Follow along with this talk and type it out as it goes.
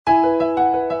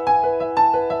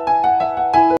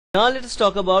Now let us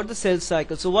talk about the cell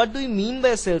cycle. So what do we mean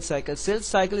by a cell cycle? Cell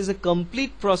cycle is a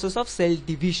complete process of cell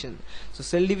division. So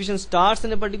cell division starts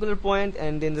in a particular point,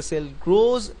 and then the cell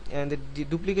grows, and the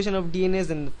duplication of DNAs,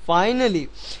 and finally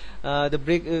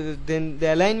then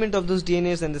the alignment of those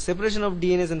DNAs and the separation of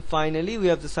DNAs, and finally we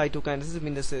have the cytokinesis, I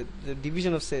mean the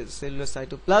division of cellular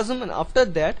cytoplasm, and after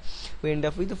that we end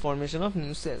up with the formation of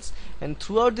new cells. And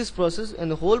throughout this process,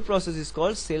 and the whole process is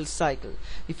called cell cycle.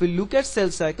 If we look at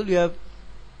cell cycle, you have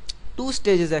two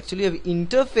stages actually. We have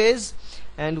interphase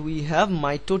and we have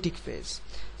mitotic phase.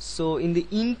 So in the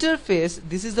interphase,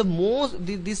 this is the most,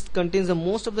 this contains the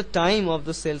most of the time of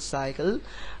the cell cycle,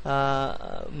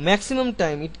 maximum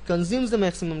time, it consumes the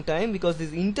maximum time, because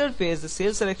this interphase, the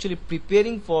cells are actually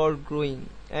preparing for growing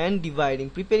and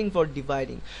preparing for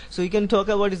dividing. So you can talk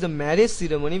about is the marriage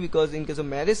ceremony, because in case of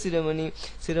marriage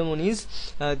ceremonies,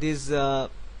 this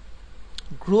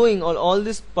growing or all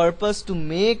this purpose to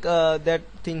make that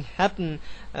thing happen,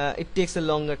 it takes a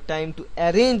longer time to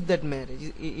arrange that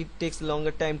marriage. It takes a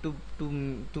longer time to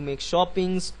make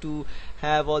shoppings, to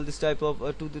have all this type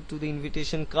of to the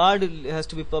invitation card has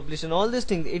to be published, and all these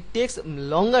things. It takes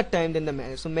longer time than the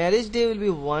marriage. So marriage day will be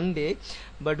one day,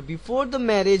 but before the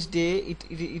marriage day,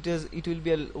 it will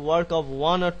be a work of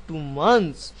 1 or 2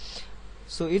 months.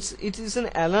 So it is an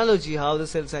analogy how the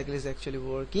cell cycle is actually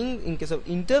working. In case of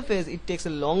interphase, it takes a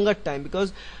longer time,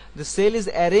 because the cell is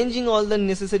arranging all the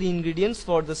necessary ingredients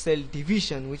for the cell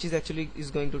division, which is actually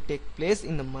going to take place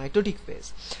in the mitotic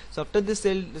phase. So after the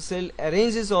cell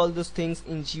arranges all those things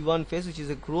in G1 phase, which is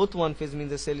a growth 1 phase, means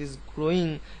the cell is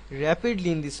growing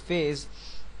rapidly in this phase.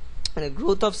 And the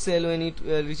growth of cell, when it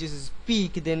reaches its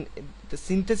peak, then the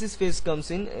synthesis phase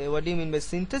comes in. What do you mean by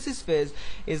synthesis phase?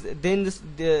 Is then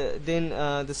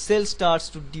the cell starts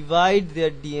to divide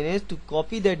their DNA, to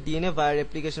copy that DNA via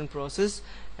replication process,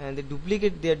 and they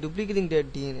are duplicating their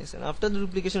DNAs. And after the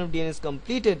duplication of DNA is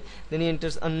completed, then it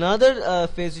enters another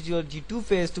phase, which is your G2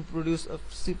 phase, to produce a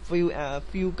few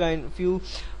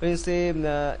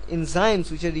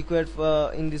enzymes which are required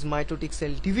for in this mitotic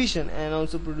cell division, and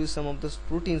also produce some of those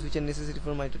proteins which are necessary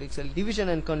for mitotic cell division,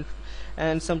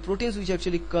 and some proteins which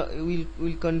actually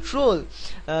will control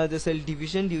the cell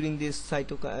division during this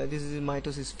this is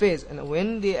mitosis phase. And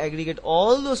when they aggregate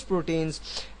all those proteins,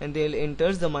 and they'll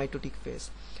enter the mitotic phase.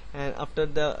 And after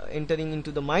the entering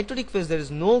into the mitotic phase, there is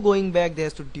no going back, they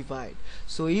have to divide.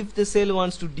 So if the cell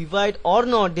wants to divide or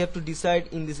not, they have to decide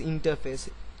in this interphase.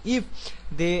 If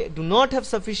they do not have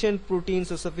sufficient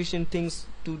proteins or sufficient things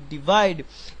to divide,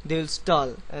 they will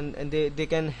stall, and they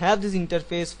can have this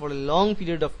interphase for a long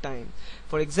period of time.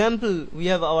 For example, we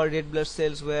have our red blood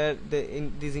cells where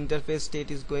this interphase state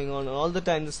is going on all the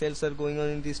time. The cells are going on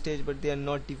in this stage, but they are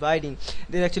not dividing.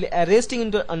 They are actually arresting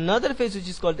into another phase, which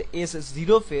is called the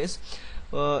S0 phase.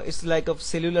 It's like a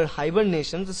cellular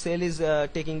hibernation. The cell is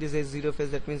taking this S0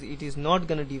 phase. That means it is not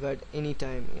gonna divide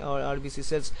anytime. Our RBC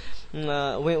cells,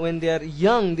 when they are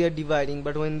young, they are dividing,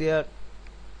 but when they are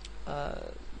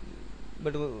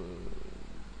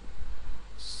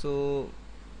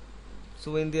so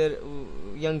when they are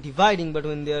young, dividing, but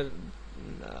when they are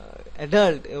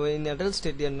adult, in adult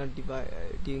state, they are not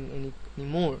dividing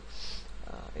anymore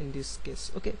in this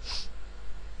case. Okay.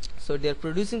 So they are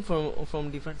producing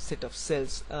from different set of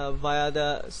cells via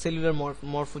the cellular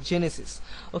morphogenesis.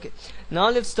 Okay, now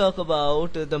let's talk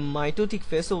about the mitotic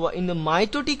phase. So in the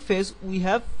mitotic phase, we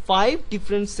have 5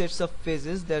 different sets of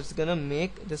phases that's gonna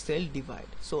make the cell divide.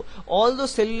 So all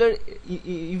those cellular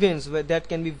events that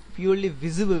can be purely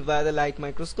visible via the light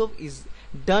microscope is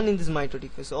done in this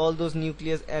mitotic phase. So all those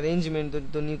nucleus arrangement,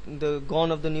 the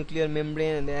gone of the nuclear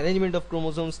membrane, and the arrangement of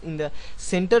chromosomes in the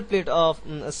center plate of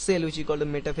a cell, which we call the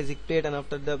metaphasic plate, and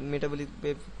after the metabolic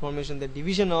formation, the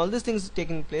division, all these things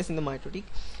taking place in the mitotic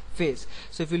phase.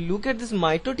 So if you look at this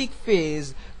mitotic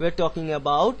phase, we are talking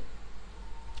about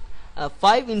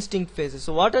 5 distinct phases.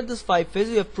 So what are these 5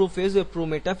 phases? We have prophase, we have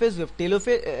prometaphase, we have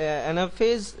telophase,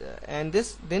 anaphase, and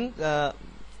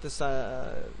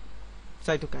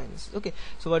cytokinesis. Okay,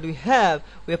 so what we have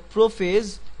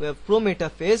prophase, we have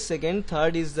prometaphase, second,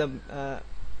 third is the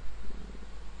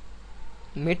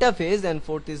metaphase, and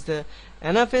fourth is the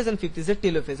anaphase, and fifth is the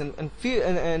telophase,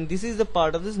 and this is the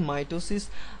part of this mitosis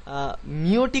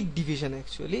meiotic division.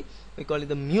 Actually, we call it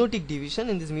the meiotic division.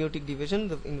 In this meiotic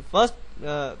division, in the first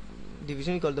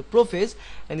division, we call the prophase,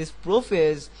 and this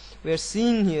prophase we are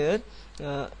seeing here,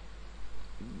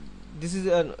 this is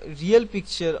a real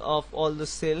picture of all the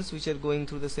cells which are going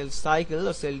through the cell cycle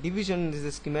or cell division. This is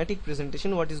a schematic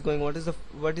presentation. What is going, what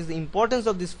is the importance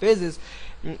of these phases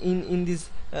in this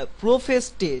prophase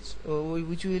stage,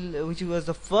 which was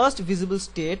the first visible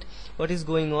state. What is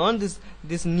going on,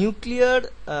 this nuclear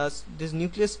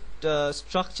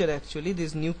structure, actually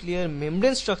this nuclear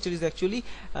membrane structure is actually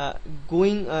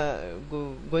going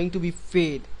to be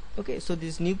fade. Okay, so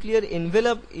this nuclear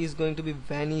envelope is going to be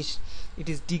vanished, it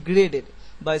is degraded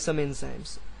by some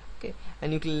enzymes. Okay,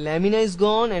 and nuclear lamina is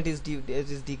gone and it is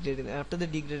degraded. After the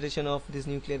degradation of this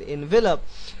nuclear envelope,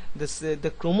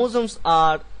 the chromosomes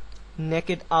are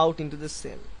naked out into the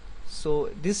cell.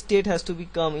 So this state has to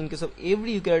become in case of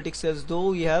every eukaryotic cells, though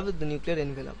we have the nuclear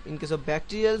envelope. In case of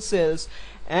bacterial cells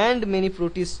and many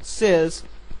protist cells,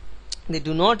 they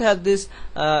do not have this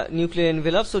nuclear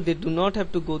envelope, so they do not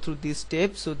have to go through these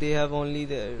steps, so they have only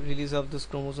the release of those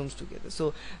chromosomes together.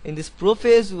 So in this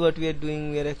prophase, what we are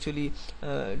doing, we are actually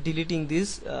deleting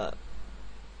this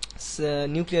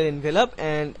nuclear envelope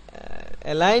and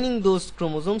aligning those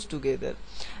chromosomes together.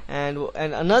 And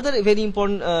another very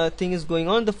important thing is going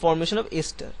on, the formation of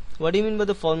ester. What do you mean by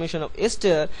the formation of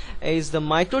ester? Is the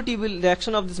microtubule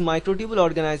reaction of this microtubule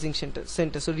organizing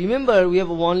center. So remember, we have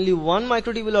only one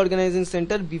microtubule organizing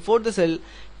center before the cell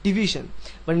division,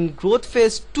 but in growth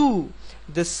phase 2,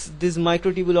 this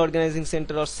microtubule organizing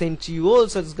center or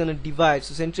centrioles is going to divide.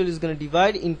 So centriole is going to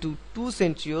divide into two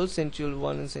centrioles, centriole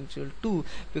 1 and centriole 2,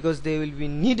 because they will be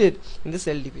needed in the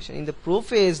cell division. In the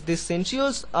prophase, these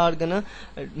centrioles are going to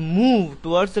move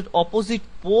towards the opposite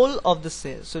pole of the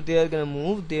cell. So they are going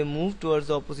to move towards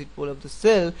the opposite pole of the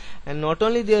cell, and not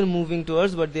only they are moving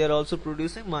towards, but they are also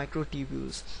producing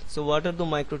microtubules. So what are the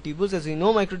microtubules? As we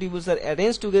know, microtubules are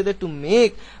arranged together to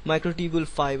make microtubule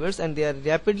fibers, and they are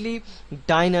rapidly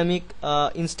dynamic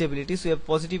instability. So we have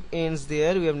positive ends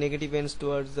there, we have negative ends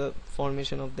towards the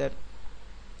formation of that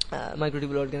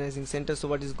microtubule organizing center. So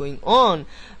what is going on,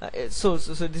 so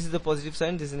this is the positive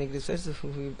side, this is the negative side. So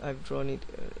I've drawn it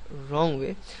wrong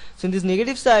way. So in these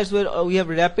negative sides, where we have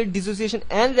rapid dissociation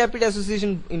and rapid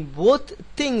association in both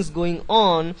things going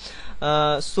on,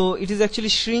 so it is actually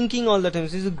shrinking all the time.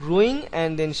 So it is growing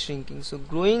and then shrinking, so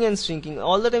growing and shrinking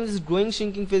all the time. This growing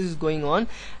shrinking phase is going on,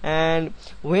 and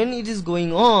when it is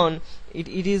going on, it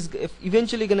is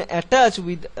eventually going to attach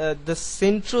with the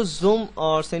centrosome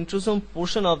or centrosome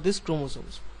portion of these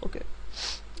chromosomes. Okay,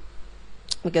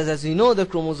 because as we know, the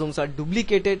chromosomes are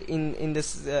duplicated in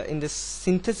this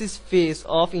synthesis phase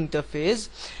of interphase,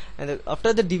 and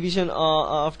after the division,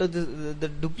 after the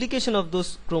duplication of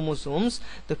those chromosomes,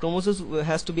 the chromosomes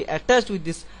has to be attached with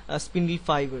this spindle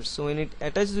fibers. So when it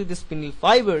attaches with the spindle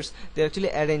fibers, they are actually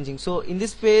arranging. So in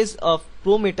this phase of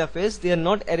pro-metaphase, they are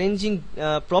not arranging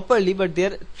properly, but they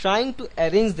are trying to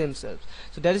arrange themselves.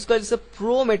 So that is called a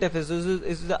pro-metaphase. This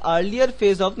is the earlier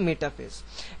phase of metaphase,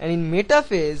 and in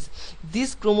metaphase,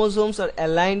 these chromosomes are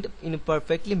aligned in a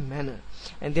perfectly manner,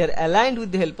 and they are aligned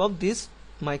with the help of these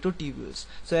microtubules.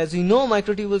 So as we know,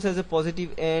 microtubules has a positive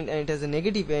end and it has a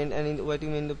negative end, and in what you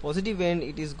mean the positive end,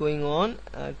 it is going on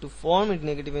to form, and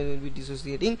negative end will be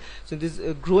dissociating. So this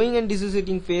growing and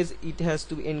dissociating phase, it has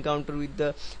to encounter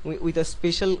with a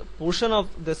special portion of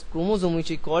this chromosome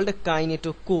which we called a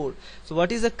kinetochore. So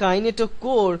what is a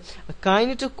kinetochore? A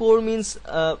kinetochore means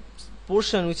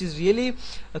portion which is really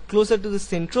closer to the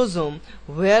centrosome,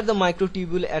 where the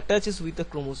microtubule attaches with the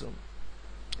chromosome.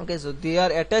 Okay, so they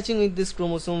are attaching with this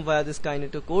chromosome via this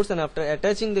kinetochores, and after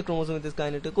attaching the chromosome with this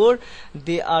kinetochore,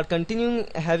 they are continuing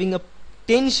having a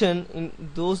tension in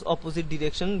those opposite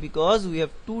direction, because we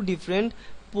have two different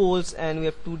poles and we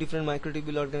have two different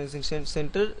microtubule organization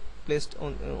center placed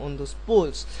on those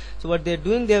poles. So what they are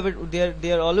doing,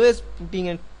 they are always putting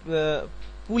and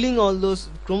pulling all those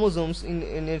chromosomes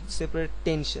in separate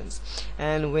tensions,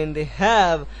 and when they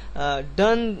have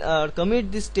done or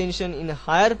commit this tension in a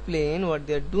higher plane, what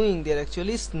they are doing, they are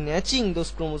actually snatching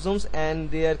those chromosomes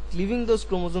and they are cleaving those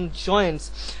chromosome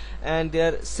joints, and they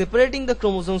are separating the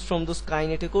chromosomes from those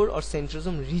kinetochore or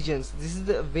centrosome regions. This is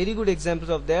a very good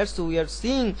example of that. So we are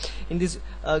seeing in this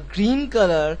green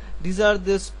color, these are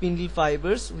the spindle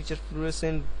fibers which are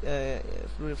fluorescent,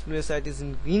 fluorescite is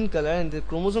in green color, and the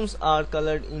chromosomes are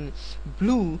colored in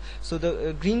blue. So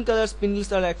the green color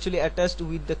spindles are actually attached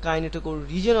with the kinetochore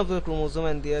region of the chromosome,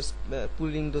 and they are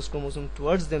pulling those chromosomes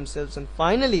towards themselves, and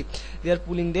finally they are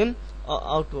pulling them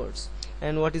outwards.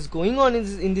 And what is going on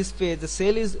in this phase, the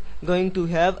cell is going to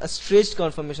have a stretched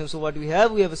conformation. So what we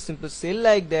have a simple cell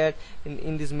like that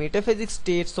in this metaphasic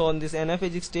state. So on this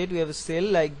anaphasic state, we have a cell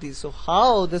like this. So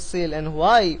how the cell and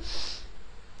why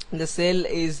the cell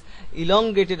is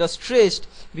elongated or stretched?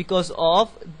 Because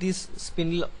of this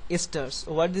spindle esters.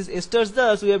 What these esters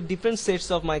does, we have different sets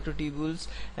of microtubules,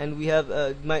 and we have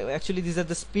actually these are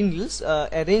the spindles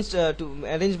arranged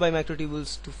by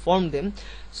microtubules to form them.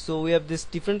 So we have this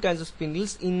different kinds of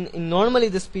spindles. In normally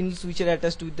the spindles which are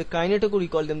attached with the kinetochore, we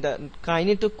call them the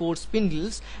kinetochore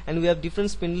spindles, and we have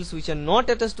different spindles which are not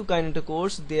attached to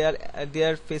kinetochores. They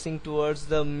are facing towards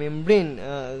the membrane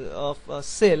of a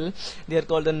cell. They are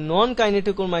called the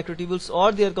non-kinetochore microtubules,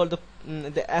 or they are called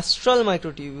the astral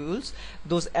microtubules.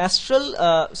 Those astral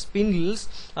spindles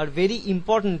are very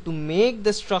important to make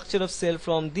the structure of cell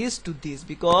from this to this,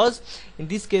 because in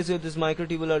this case we have this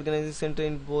microtubule organizing center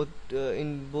in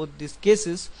both these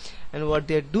cases, and what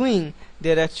they are doing,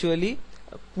 they are actually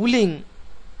pulling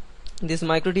this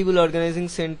microtubule organizing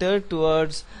center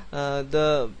towards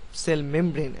the cell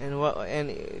membrane, and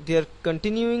they are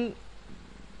continuing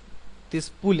this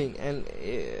pulling, and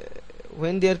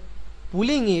when they are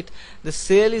pulling it, the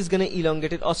cell is gonna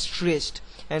elongate it or stretched.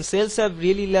 And cells have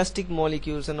really elastic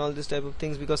molecules and all this type of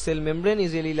things, because cell membrane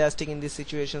is really elastic in these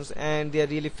situations, and they are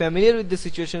really familiar with this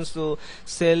situation, so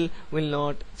cell will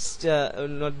not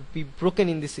be broken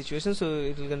in this situation, so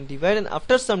it will gonna divide. And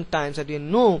after some time, as we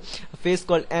know, a phase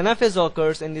called anaphase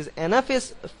occurs, and this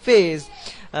anaphase phase,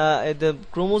 the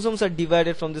chromosomes are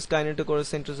divided from this kinetochore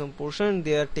centrosome portion.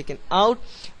 They are taken out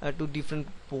to different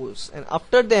poles, and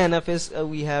after the anaphase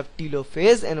we have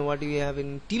telophase. And what do we have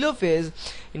in telophase?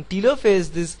 In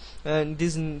telophase, these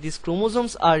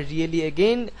chromosomes are really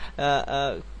again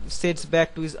sets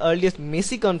back to its earliest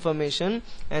messy conformation,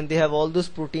 and they have all those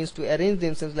proteins to arrange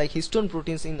themselves like histone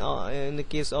proteins in the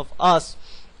case of us,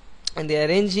 and they are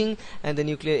arranging, and the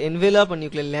nuclear envelope or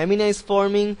nuclear lamina is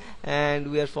forming,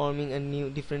 and we are forming a new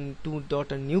different two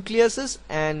daughter nucleuses.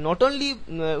 And not only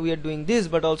we are doing this,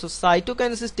 but also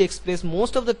cytokinesis takes place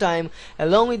most of the time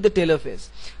along with the telophase.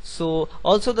 So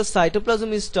also the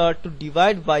cytoplasm is start to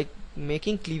divide by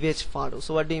making cleavage furrow.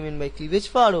 So what do you mean by cleavage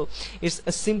furrow? It's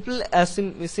a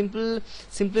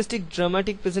simplistic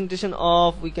dramatic presentation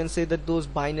of, we can say, that those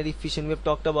binary fission. We have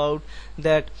talked about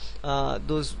that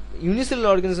those unicellular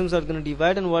organisms are going to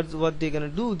divide, and what they're going to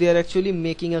do, they are actually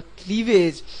making a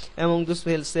cleavage among those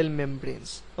cell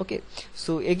membranes. Okay,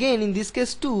 so again in this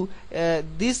case too,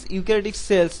 these eukaryotic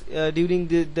cells during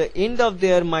the end of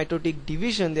their mitotic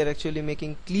division, they are actually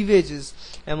making cleavages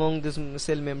among these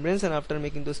cell membranes, and after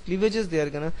making those cleavages, they are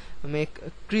gonna make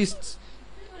crysts,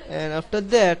 and after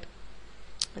that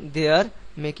they are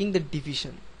making the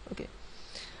division. Okay,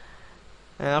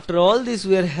 and after all this,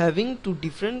 we are having two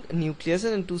different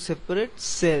nucleuses and two separate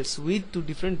cells with two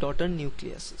different daughter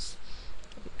nucleuses.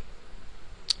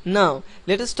 Now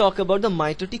let us talk about the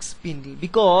mitotic spindle,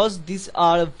 because these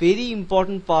are a very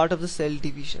important part of the cell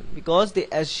division, because they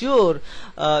assure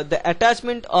the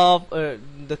attachment of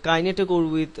the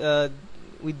kinetochore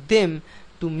with them,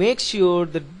 to make sure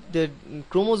that the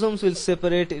chromosomes will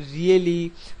separate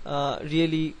really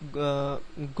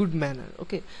good manner.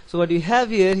 Okay, so what we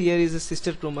have here is a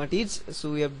sister chromatids.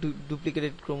 So we have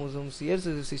duplicated chromosomes here,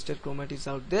 so the sister chromatids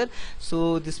out there.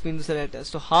 So the spindles are attached.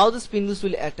 So how the spindles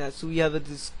will attach? So we have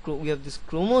these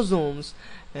chromosomes,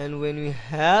 and when we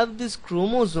have this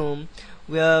chromosome,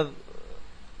 we have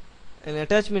an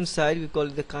attachment side, we call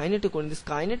it the kinetochore. In this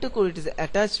kinetochore, it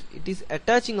is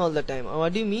attaching all the time.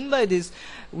 What do you mean by this?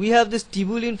 We have this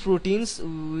tubulin proteins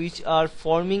which are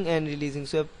forming and releasing.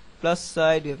 So we have plus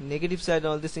side, we have negative side,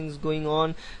 all these things going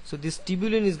on. So this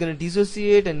tubulin is going to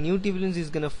dissociate, and new tubulins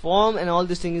is going to form, and all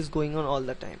this thing is going on all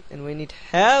the time. And when it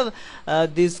have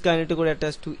this kinetochore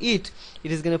attached to it,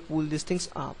 it is going to pull these things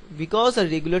up, because a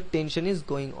regular tension is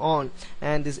going on,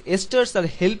 and these esters are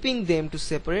helping them to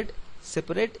separate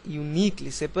uniquely,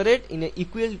 separate in an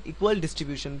equal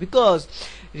distribution. Because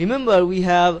remember, we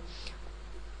have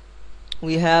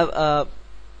a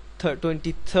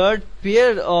 23rd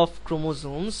pair of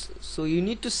chromosomes, so you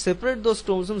need to separate those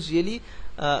chromosomes really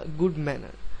good manner.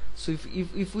 So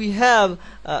if we have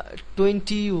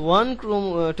 21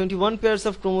 pairs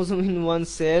of chromosomes in one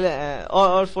cell,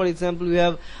 or for example we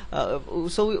have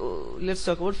let's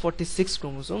talk about 46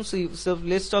 chromosomes. So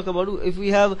let's talk about if we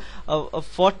have a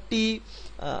 40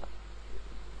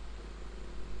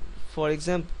 for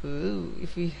example,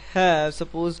 if we have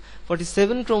suppose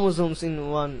 47 chromosomes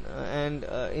in one, and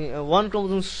one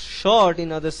chromosome short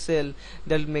in other cell,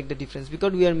 that will make the difference,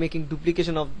 because we are making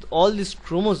duplication of all these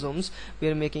chromosomes. We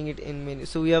are making it in many.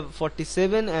 So we have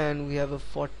 47 and we have a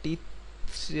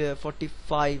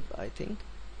 45, I think.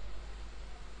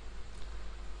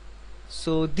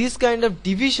 So this kind of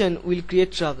division will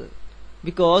create trouble.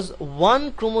 because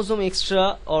one chromosome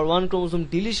extra or one chromosome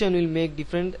deletion will make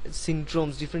different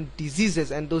syndromes, different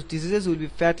diseases, and those diseases will be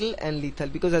fatal and lethal,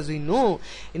 because as we know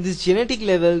in this genetic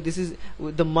level, this is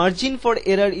the margin for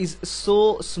error is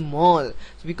so small.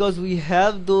 So because we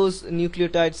have those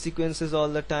nucleotide sequences all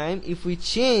the time, if we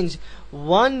change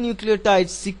one nucleotide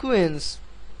sequence,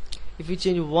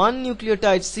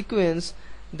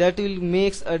 that will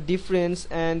makes a difference,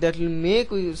 and that will make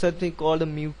something called a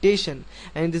mutation,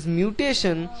 and in this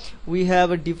mutation we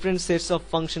have a different sets of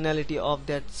functionality of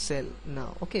that cell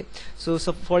now. Okay, so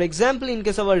for example, in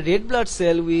case of our red blood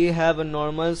cell, we have a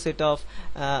normal set of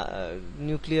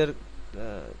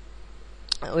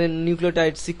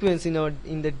nucleotide sequence in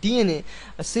the DNA.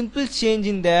 A simple change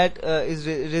in that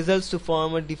results to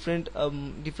form a different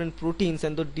proteins,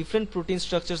 and the different protein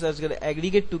structures are going to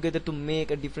aggregate together to make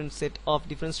a different set of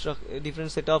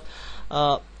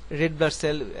red blood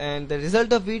cell, and the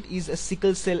result of it is a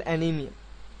sickle cell anemia.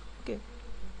 Okay,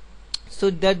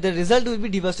 so that the result will be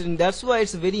devastating. That's why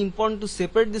it's very important to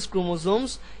separate these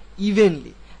chromosomes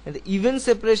evenly, and the even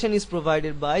separation is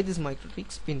provided by these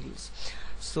mitotic spindles.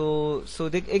 So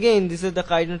again, this is the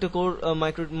kinetochore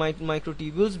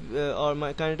microtubules or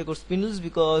kinetochore spindles,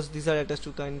 because these are attached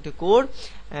to kinetochore,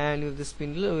 and with the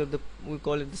spindle we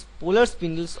call it this polar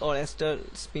spindles or ester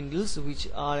spindles, which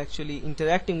are actually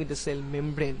interacting with the cell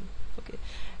membrane. Okay,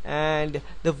 and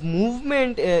the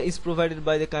movement is provided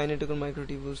by the kinetochore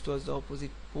microtubules towards the opposite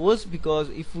poles,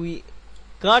 because if we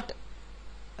cut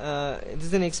this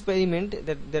is an experiment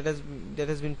that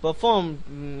has been performed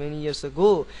many years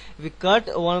ago. If we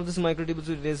cut one of these microtubules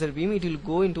with laser beam, it will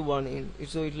go into one end,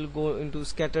 so it will go into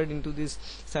scattered into this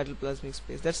cytoplasmic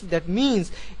space. That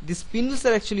means the spindles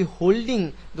are actually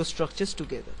holding those structures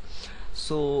together.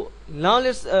 So now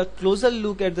let's closer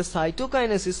look at the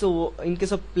cytokinesis. So in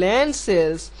case of plant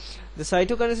cells, the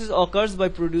cytokinesis occurs by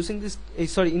producing this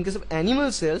in case of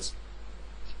animal cells,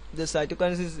 the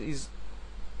cytokinesis is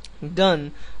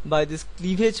done by this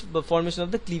cleavage, formation of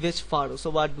the cleavage furrow.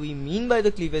 So what do we mean by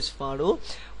the cleavage furrow?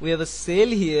 We have a cell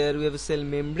here, we have a cell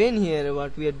membrane here.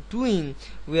 What we are doing,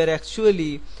 we are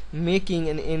actually making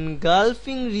an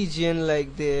engulfing region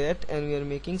like that, and we are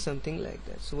making something like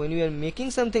that. So when we are making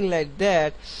something like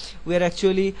that, we are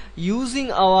actually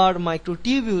using our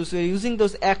microtubules, we are using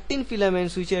those actin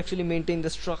filaments which actually maintain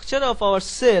the structure of our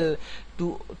cell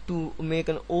to make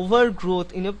an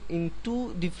overgrowth in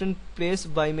two different places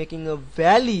by making a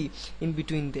valley in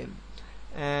between them.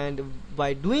 And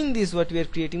by doing this, what we are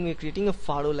creating a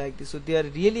furrow like this. So they are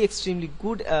really extremely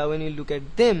good when you look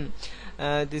at them.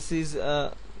 This is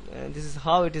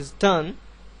how it is done.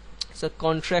 So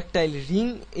contractile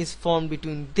ring is formed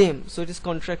between them, so it is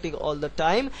contracting all the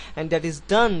time, and that is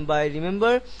done by,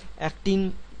 remember,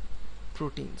 actin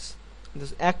proteins.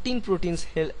 Those actin proteins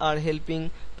are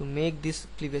helping to make this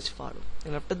cleavage furrow,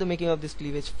 and after the making of this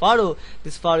cleavage furrow,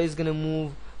 this furrow is going to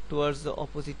move towards the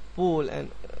opposite pole,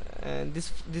 and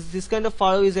this kind of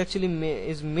furrow is actually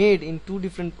made in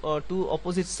two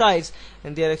opposite sides,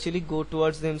 and they are actually go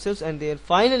towards themselves, and they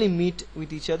finally meet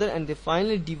with each other, and they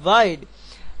finally divide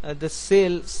the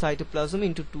cell cytoplasm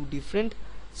into two different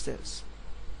cells.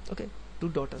 Okay, two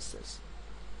daughter cells.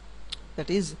 That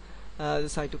is the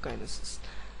cytokinesis.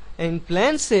 In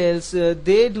plant cells,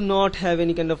 they do not have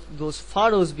any kind of those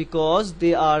furrows, because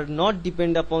they are not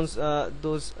depend upon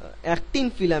those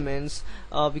actin filaments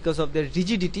because of their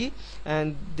rigidity,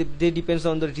 and they depends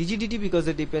on the rigidity because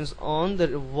it depends on the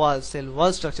cell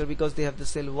wall structure, because they have the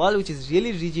cell wall which is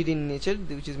really rigid in nature,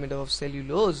 which is made up of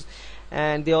cellulose,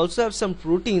 and they also have some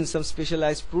proteins, some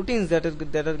specialized proteins that are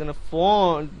going to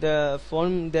form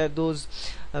those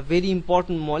very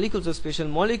important molecules or special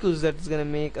molecules that is going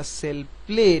to make a cell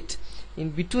plate in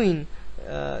between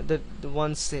the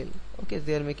one cell. Okay,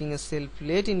 they are making a cell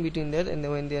plate in between that, and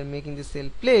when they are making the cell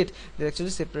plate, they are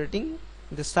actually separating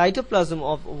the cytoplasm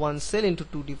of one cell into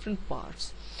two different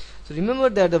parts. So remember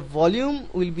that the volume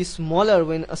will be smaller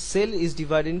when a cell is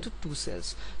divided into two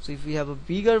cells. So if we have a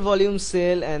bigger volume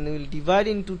cell and we will divide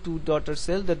into two daughter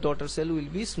cells, the daughter cell will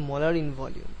be smaller in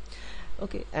volume.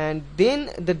 Okay, and then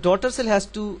the daughter cell has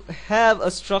to have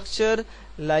a structure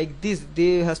like this.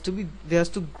 They has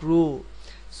to grow.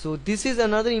 So this is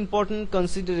another important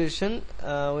consideration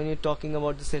when you're talking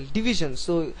about the cell division.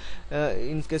 So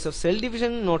in case of cell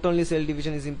division, not only cell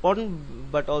division is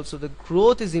important, but also the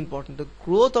growth is important. The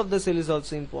growth of the cell is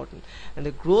also important, and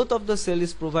the growth of the cell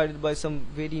is provided by some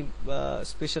very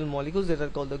special molecules that are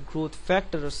called the growth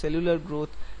factor or cellular growth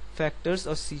factors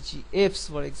or CGFs,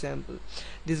 for example.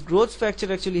 This growth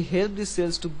factor actually help these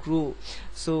cells to grow.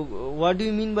 So what do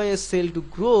you mean by a cell to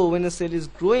grow? When a cell is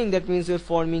growing, that means we are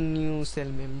forming new cell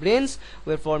membranes,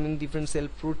 we are forming different cell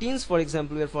proteins. For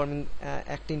example, we are forming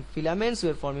actin filaments, we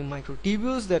are forming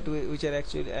microtubules which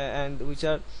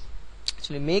are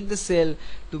actually make the cell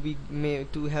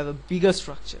to have a bigger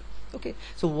structure. Okay,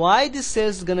 so why this cell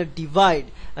is gonna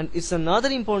divide? And it's another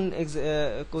important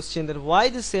question, that why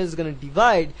this cell is gonna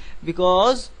divide,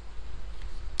 because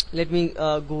let me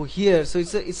go here. So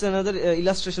it's another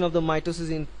illustration of the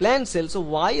mitosis in plant cells. So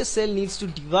why a cell needs to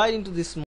divide into this